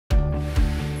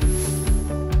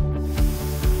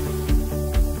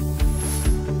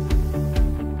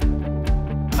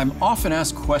I'm often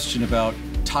asked a question about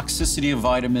toxicity of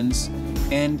vitamins,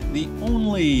 and the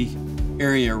only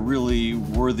area really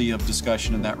worthy of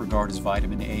discussion in that regard is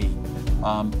vitamin A.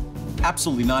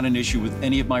 Absolutely not an issue with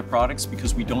any of my products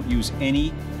because we don't use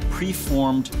any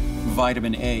preformed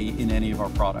vitamin A in any of our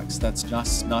products. That's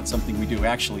just not something we do.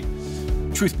 Actually,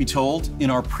 truth be told,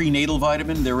 in our prenatal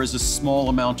vitamin, there is a small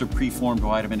amount of preformed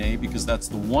vitamin A because that's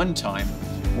the one time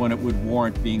when it would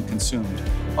warrant being consumed.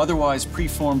 Otherwise,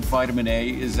 preformed vitamin A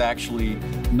is actually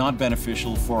not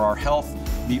beneficial for our health.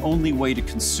 The only way to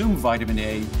consume vitamin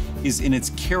A is in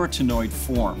its carotenoid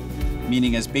form,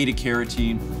 meaning as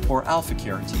beta-carotene or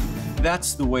alpha-carotene.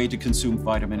 That's the way to consume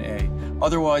vitamin A.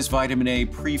 Otherwise, vitamin A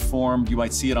preformed, you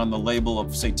might see it on the label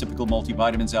of, say, typical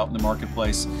multivitamins out in the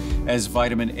marketplace as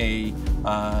vitamin A,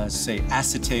 say,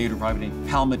 acetate or vitamin A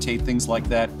palmitate, things like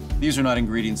that. These are not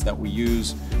ingredients that we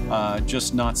use,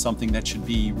 just not something that should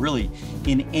be really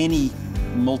in any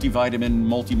multivitamin,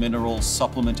 multimineral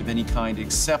supplement of any kind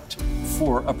except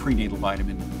for a prenatal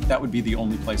vitamin. That would be the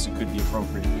only place it could be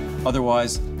appropriate.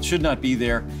 Otherwise, it should not be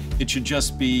there. It should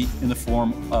just be in the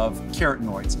form of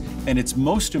carotenoids. And it's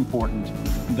most important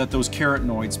that those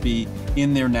carotenoids be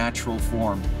in their natural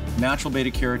form. Natural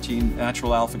beta-carotene,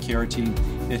 natural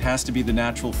alpha-carotene. It has to be the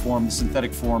natural form. The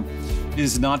synthetic form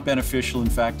is not beneficial. In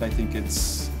fact, I think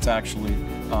it's actually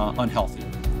unhealthy.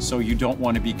 So you don't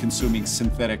want to be consuming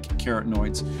synthetic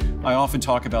carotenoids. I often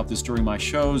talk about this during my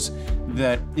shows,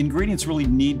 that ingredients really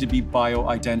need to be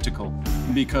bioidentical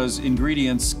because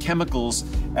ingredients, chemicals,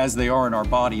 as they are in our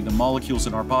body, the molecules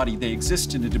in our body, they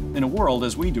exist in a world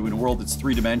as we do, in a world that's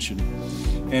three-dimensional.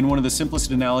 And one of the simplest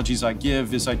analogies I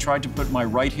give is I tried to put my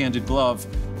right-handed glove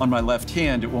on my left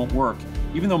hand, it won't work.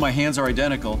 Even though my hands are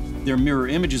identical, they're mirror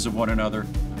images of one another.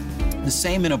 The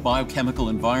same in a biochemical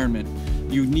environment.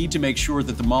 You need to make sure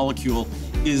that the molecule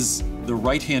is the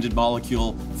right-handed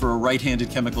molecule for a right-handed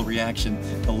chemical reaction,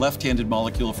 the left-handed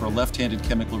molecule for a left-handed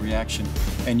chemical reaction.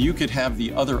 And you could have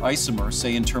the other isomer,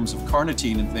 say in terms of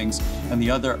carnitine and things, and the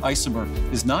other isomer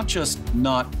is not just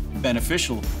not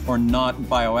beneficial or not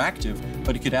bioactive,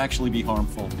 but it could actually be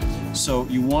harmful. So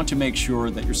you want to make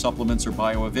sure that your supplements are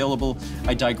bioavailable.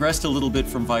 I digressed a little bit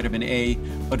from vitamin A,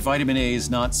 but vitamin A is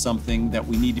not something that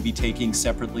we need to be taking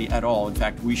separately at all. In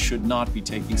fact, we should not be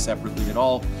taking separately at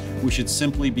all. We should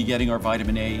simply be getting our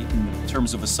vitamin A in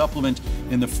terms of a supplement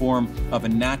in the form of a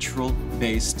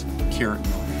natural-based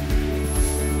carotenoid.